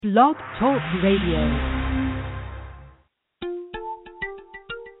Blog Talk Radio.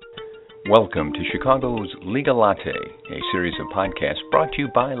 Welcome to Chicago's Legal Latte, a series of podcasts brought to you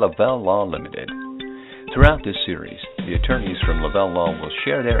by Lavelle Law Limited. Throughout this series, the attorneys from Lavelle Law will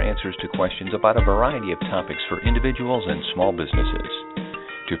share their answers to questions about a variety of topics for individuals and small businesses.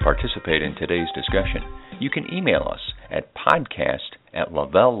 To participate in today's discussion, you can email us at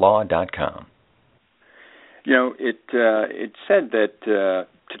podcast@lavellelaw.com. You know, it's said that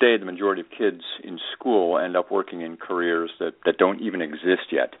today the majority of kids in school end up working in careers that don't even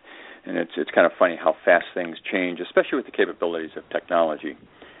exist yet. And it's kind of funny how fast things change, especially with the capabilities of technology.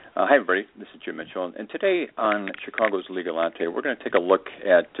 Hi, everybody. This is Jim Mitchell. And today on Chicago's Legal Latte, we're going to take a look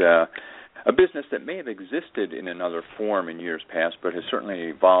at a business that may have existed in another form in years past, but has certainly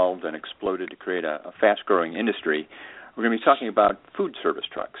evolved and exploded to create a fast-growing industry. We're going to be talking about food service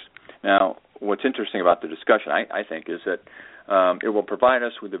trucks. Now, what's interesting about the discussion, I think, is that it will provide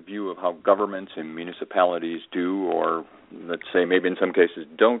us with a view of how governments and municipalities do, or let's say maybe in some cases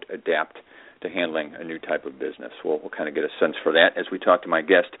don't adapt to handling a new type of business. We'll kind of get a sense for that as we talk to my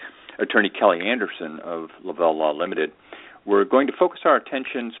guest, Attorney Kelly Anderson of Lavelle Law Limited. We're going to focus our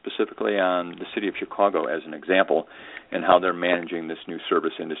attention specifically on the city of Chicago as an example and how they're managing this new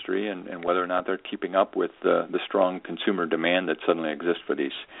service industry and whether or not they're keeping up with the strong consumer demand that suddenly exists for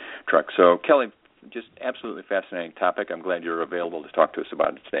these trucks. So, Kelly, just absolutely fascinating topic. I'm glad you're available to talk to us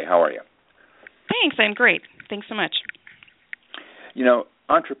about it today. How are you? Thanks. I'm great. Thanks so much. You know,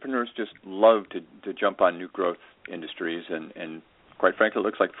 entrepreneurs just love to jump on new growth industries, and quite frankly, it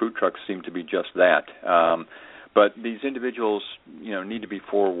looks like food trucks seem to be just that. But these individuals, you know, need to be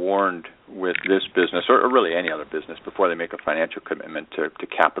forewarned with this business, or really any other business, before they make a financial commitment to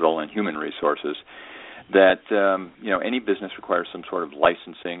capital and human resources, that, any business requires some sort of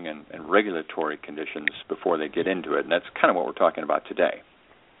licensing and regulatory conditions before they get into it. And that's kind of what we're talking about today.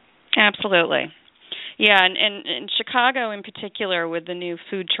 Absolutely. Yeah, and Chicago in particular with the new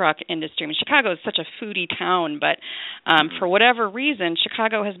food truck industry. I mean, Chicago is such a foodie town, but for whatever reason,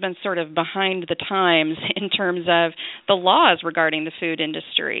 Chicago has been sort of behind the times in terms of the laws regarding the food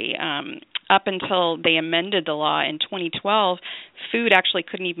industry. Up until they amended the law in 2012, food actually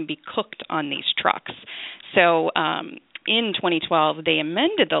couldn't even be cooked on these trucks. So in 2012, they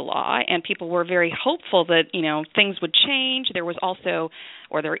amended the law, and people were very hopeful that, things would change. There is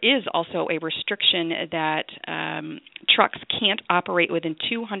also a restriction that trucks can't operate within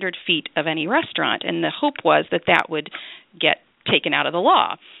 200 feet of any restaurant, and the hope was that would get taken out of the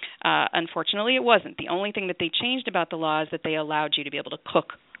law. Unfortunately, it wasn't. The only thing that they changed about the law is that they allowed you to be able to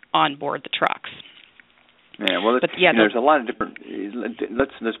cook on board the trucks. Yeah, well, there's a lot of different.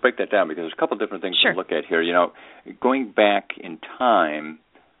 Let's break that down, because there's a couple of different things to look at here. Going back in time,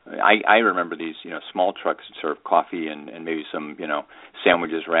 I remember these small trucks that serve coffee and maybe some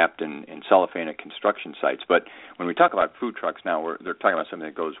sandwiches wrapped in cellophane at construction sites. But when we talk about food trucks now, they're talking about something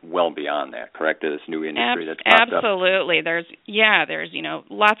that goes well beyond that. Correct? This new industry that's popped up. Absolutely. There's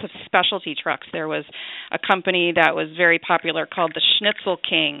lots of specialty trucks. There was a company that was very popular called the Schnitzel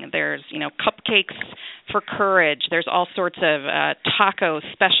King. There's cupcakes for courage. There's all sorts of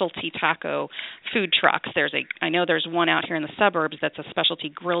specialty taco food trucks. I know there's one out here in the suburbs that's a specialty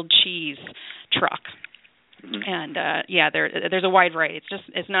grilled cheese truck. Mm-hmm. And there's a wide variety.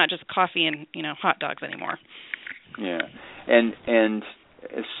 It's not just coffee and hot dogs anymore. Yeah, and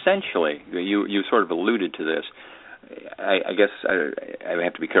essentially, you sort of alluded to this. I guess I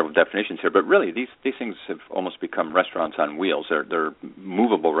have to be careful with definitions here, but really these things have almost become restaurants on wheels. They're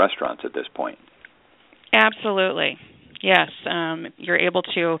movable restaurants at this point. Absolutely. Yes, you're able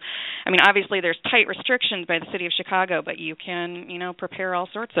to. I mean, obviously, there's tight restrictions by the city of Chicago, but you can, prepare all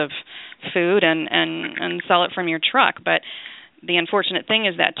sorts of food and sell it from your truck. But the unfortunate thing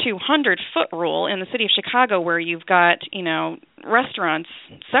is that 200-foot rule in the city of Chicago, where you've got, restaurants,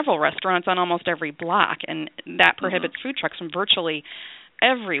 several restaurants on almost every block, and that prohibits food trucks from virtually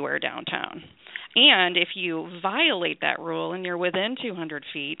everywhere downtown. And if you violate that rule and you're within 200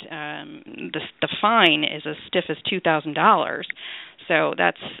 feet, the fine is as stiff as $2,000. So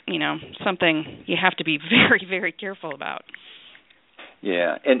that's, something you have to be very, very careful about.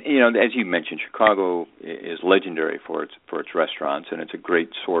 Yeah, and as you mentioned, Chicago is legendary for its restaurants, and it's a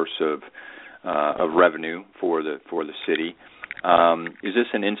great source of revenue for the city. Is this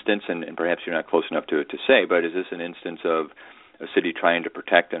an instance, and perhaps you're not close enough to it to say, but is this an instance of a city trying to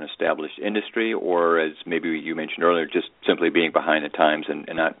protect an established industry, or, as maybe you mentioned earlier, just simply being behind the times and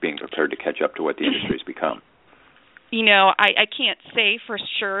not being prepared to catch up to what the industry has become? I can't say for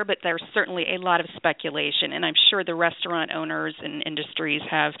sure, but there's certainly a lot of speculation, and I'm sure the restaurant owners and industries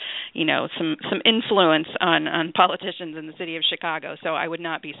have, some influence on politicians in the city of Chicago. So I would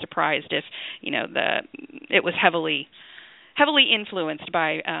not be surprised if, it was heavily influenced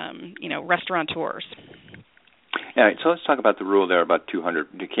by, restaurateurs. All right, so let's talk about the rule there about 200.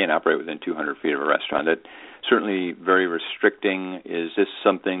 You can't operate within 200 feet of a restaurant. That certainly very restricting. Is this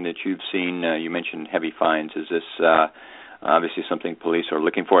something that you've seen? You mentioned heavy fines. Is this obviously something police are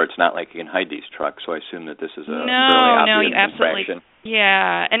looking for? It's not like you can hide these trucks, so I assume that this is a fairly obvious infraction.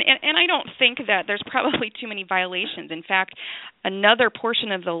 Yeah, and I don't think that there's probably too many violations. In fact, another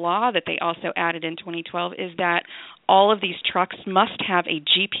portion of the law that they also added in 2012 is that all of these trucks must have a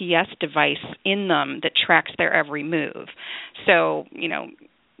GPS device in them that tracks their every move. So,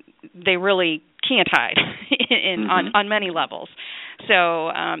 they really can't hide on many levels.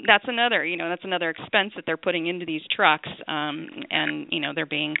 So that's another expense that they're putting into these trucks, and they're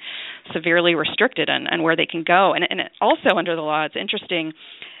being severely restricted on where they can go. And also under the law, it's interesting,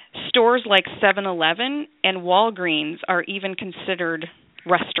 stores like 7-Eleven and Walgreens are even considered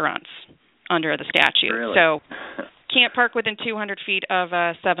restaurants under the statute. Really? So can't park within 200 feet of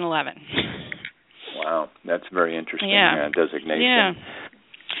 7-Eleven. Wow, that's very interesting Yeah. designation.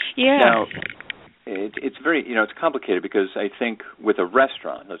 Now, it's very, it's complicated because I think with a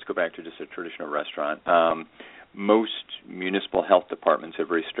restaurant, let's go back to just a traditional restaurant, most municipal health departments have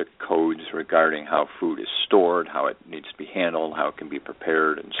very strict codes regarding how food is stored, how it needs to be handled, how it can be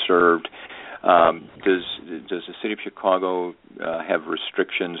prepared and served. Does the city of Chicago have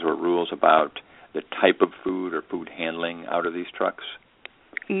restrictions or rules about the type of food or food handling out of these trucks?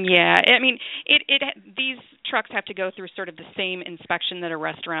 Yeah, I mean, these trucks have to go through sort of the same inspection that a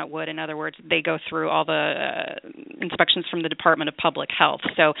restaurant would. In other words, they go through all the inspections from the Department of Public Health.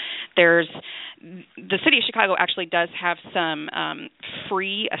 So the city of Chicago actually does have some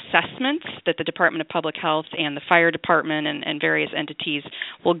free assessments that the Department of Public Health and the fire department and various entities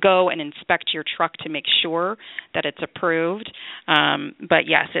will go and inspect your truck to make sure that it's approved. But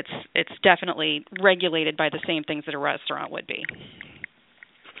yes, it's definitely regulated by the same things that a restaurant would be.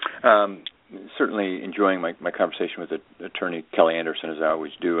 Certainly enjoying my conversation with Attorney Kelly Anderson, as I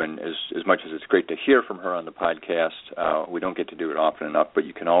always do, and as much as it's great to hear from her on the podcast, we don't get to do it often enough, but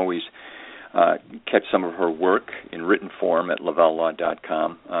you can always catch some of her work in written form at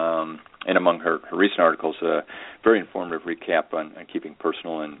lavellaw.com, and among her recent articles, a very informative recap on keeping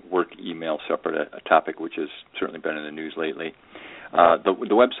personal and work email separate, a topic which has certainly been in the news lately. The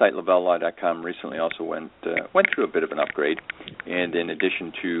website lavellaw.com recently also went through a bit of an upgrade, and in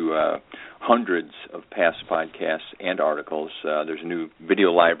addition to hundreds of past podcasts and articles, there's a new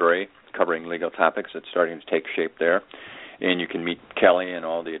video library covering legal topics that's starting to take shape there, and you can meet Kelly and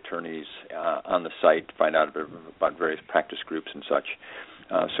all the attorneys on the site, find out about various practice groups and such.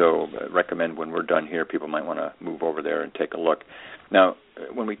 So recommend when we're done here, people might want to move over there and take a look. Now,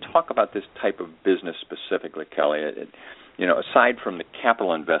 when we talk about this type of business specifically, Kelly, aside from the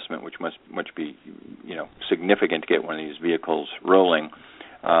capital investment, which must be, significant to get one of these vehicles rolling,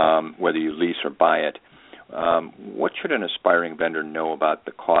 whether you lease or buy it, what should an aspiring vendor know about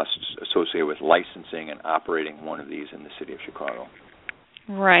the costs associated with licensing and operating one of these in the city of Chicago?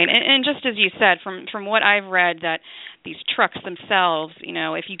 Right, and just as you said, from what I've read, that these trucks themselves,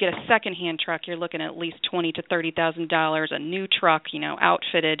 if you get a secondhand truck, you're looking at least $20,000 to $30,000. A new truck,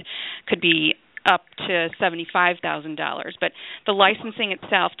 outfitted, could be up to $75,000. But the licensing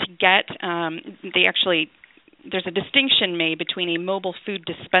itself to get, there's a distinction made between a mobile food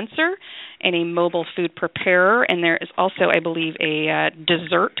dispenser and a mobile food preparer, and there is also, I believe, a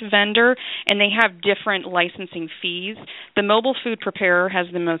dessert vendor, and they have different licensing fees. The mobile food preparer has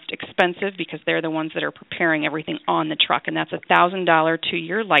the most expensive because they're the ones that are preparing everything on the truck, and that's a $1,000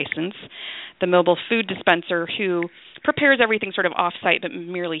 2-year license. The mobile food dispenser, who prepares everything sort of off-site but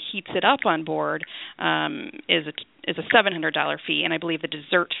merely heats it up on board, is a $700 fee, and I believe the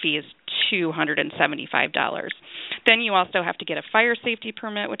dessert fee is $275. Then you also have to get a fire safety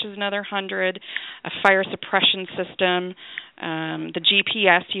permit, which is another $100, a fire suppression system, the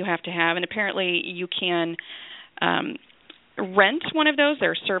GPS you have to have, and apparently you can rent one of those.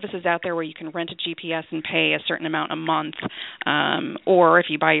 There are services out there where you can rent a GPS and pay a certain amount a month, or if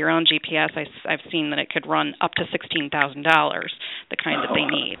you buy your own GPS, I've seen that it could run up to $16,000, the kind that they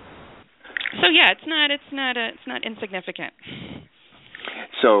need. So yeah, it's not insignificant.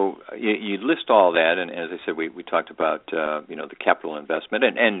 So you list all that, and as I said, we talked about the capital investment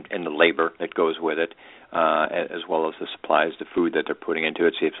and the labor that goes with it, as well as the supplies, the food that they're putting into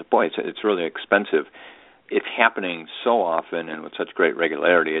it. So it's really expensive. It's happening so often and with such great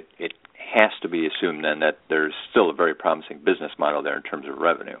regularity. It has to be assumed then that there's still a very promising business model there in terms of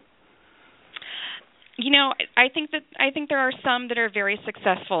revenue. I think there are some that are very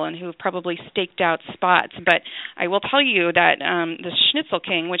successful and who've probably staked out spots. But I will tell you that the Schnitzel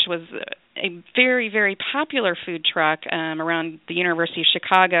King, which was a very, very popular food truck around the University of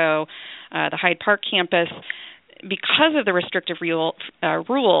Chicago, the Hyde Park campus, because of the restrictive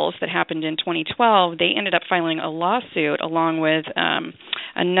rules that happened in 2012, they ended up filing a lawsuit along with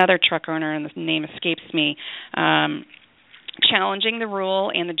another truck owner, and the name escapes me, challenging the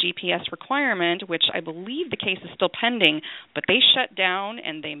rule and the GPS requirement, which I believe the case is still pending, but they shut down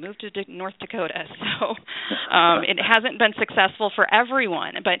and they moved to North Dakota. So it hasn't been successful for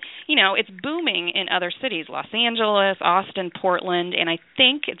everyone. But, it's booming in other cities, Los Angeles, Austin, Portland, and I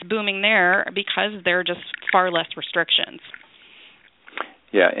think it's booming there because there are just far less restrictions.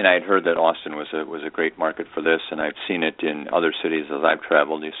 Yeah, and I had heard that Austin was a great market for this, and I've seen it in other cities as I've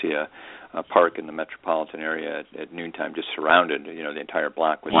traveled. You see a park in the metropolitan area at noontime just surrounded, the entire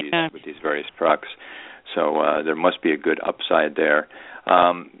block with these various trucks. So there must be a good upside there.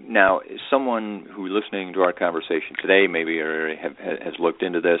 Now, someone who listening to our conversation today maybe has looked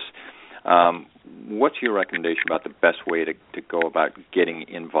into this. What's your recommendation about the best way to go about getting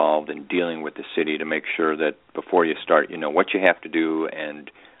involved and dealing with the city to make sure that before you start, you know what you have to do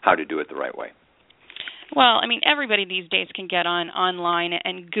and how to do it the right way? Well, everybody these days can get online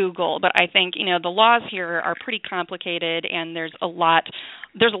and Google, but I think, the laws here are pretty complicated, and there's a lot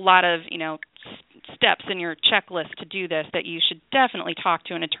of, steps in your checklist to do this that you should definitely talk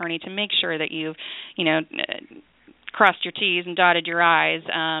to an attorney to make sure that you've, crossed your T's and dotted your I's,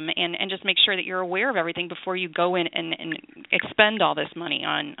 and just make sure that you're aware of everything before you go in and expend all this money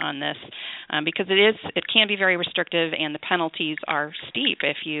on this, because it can be very restrictive, and the penalties are steep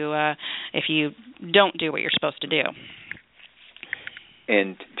if you don't do what you're supposed to do.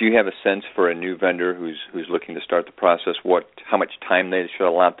 And do you have a sense for a new vendor who's looking to start the process, how much time they should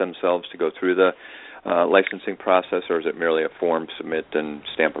allot themselves to go through the licensing process, or is it merely a form, submit, and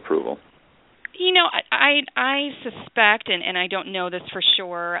stamp approval? I suspect, and I don't know this for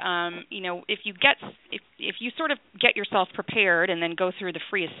sure. If you sort of get yourself prepared and then go through the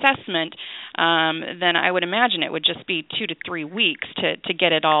free assessment, then I would imagine it would just be 2 to 3 weeks to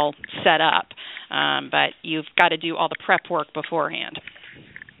get it all set up. But you've got to do all the prep work beforehand.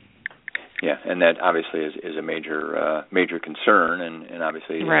 Yeah, and that obviously is a major concern, and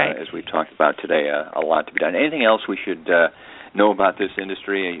obviously, right. As we've talked about today, a lot to be done. Anything else we should know about this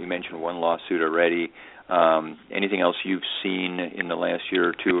industry? You mentioned one lawsuit already. Anything else you've seen in the last year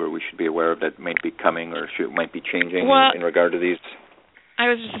or two, or we should be aware of that might be coming or might be changing in regard to these? I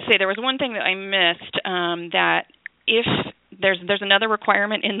was just to say there was one thing that I missed, that if there's another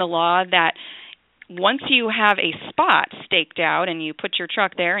requirement in the law that once you have a spot staked out and you put your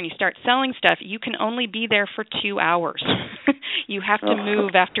truck there and you start selling stuff, you can only be there for 2 hours. You have to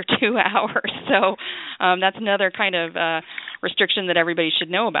move after 2 hours. So that's another kind of restriction that everybody should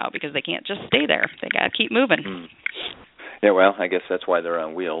know about, because they can't just stay there. They got to keep moving. Mm. Yeah, well, I guess that's why they're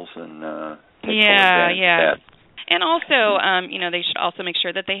on wheels. And yeah. And also, they should also make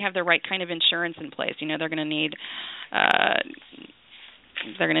sure that they have the right kind of insurance in place. They're going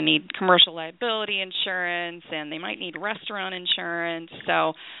to need commercial liability insurance, and they might need restaurant insurance.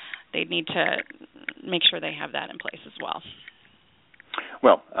 So they'd need to make sure they have that in place as well.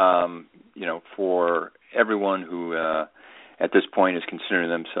 Well, for everyone who at this point is considering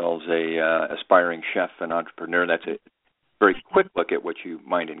themselves a aspiring chef and entrepreneur, that's a very quick look at what you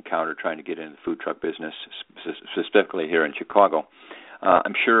might encounter trying to get into the food truck business, specifically here in Chicago.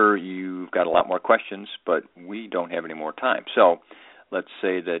 I'm sure you've got a lot more questions, but we don't have any more time. So let's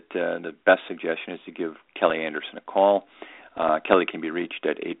say that the best suggestion is to give Kelly Anderson a call. Kelly can be reached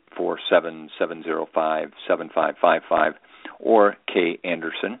at 847-705-7555 or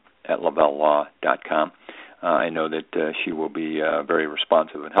kanderson@labellaw.com. I know that she will be very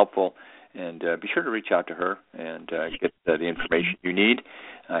responsive and helpful, and be sure to reach out to her and get the information you need.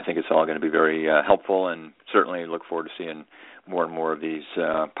 I think it's all going to be very helpful, and certainly look forward to seeing more and more of these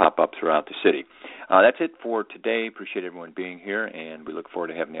pop up throughout the city. That's it for today. Appreciate everyone being here, and we look forward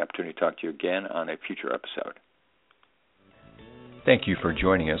to having the opportunity to talk to you again on a future episode. Thank you for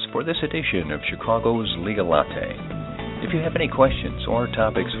joining us for this edition of Chicago's Legal Latte. If you have any questions or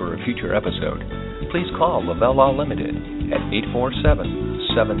topics for a future episode, please call Lavelle Law Limited at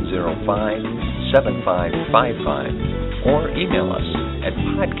 847-705-7555 or email us at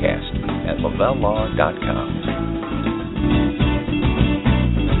podcast@lavellelaw.com.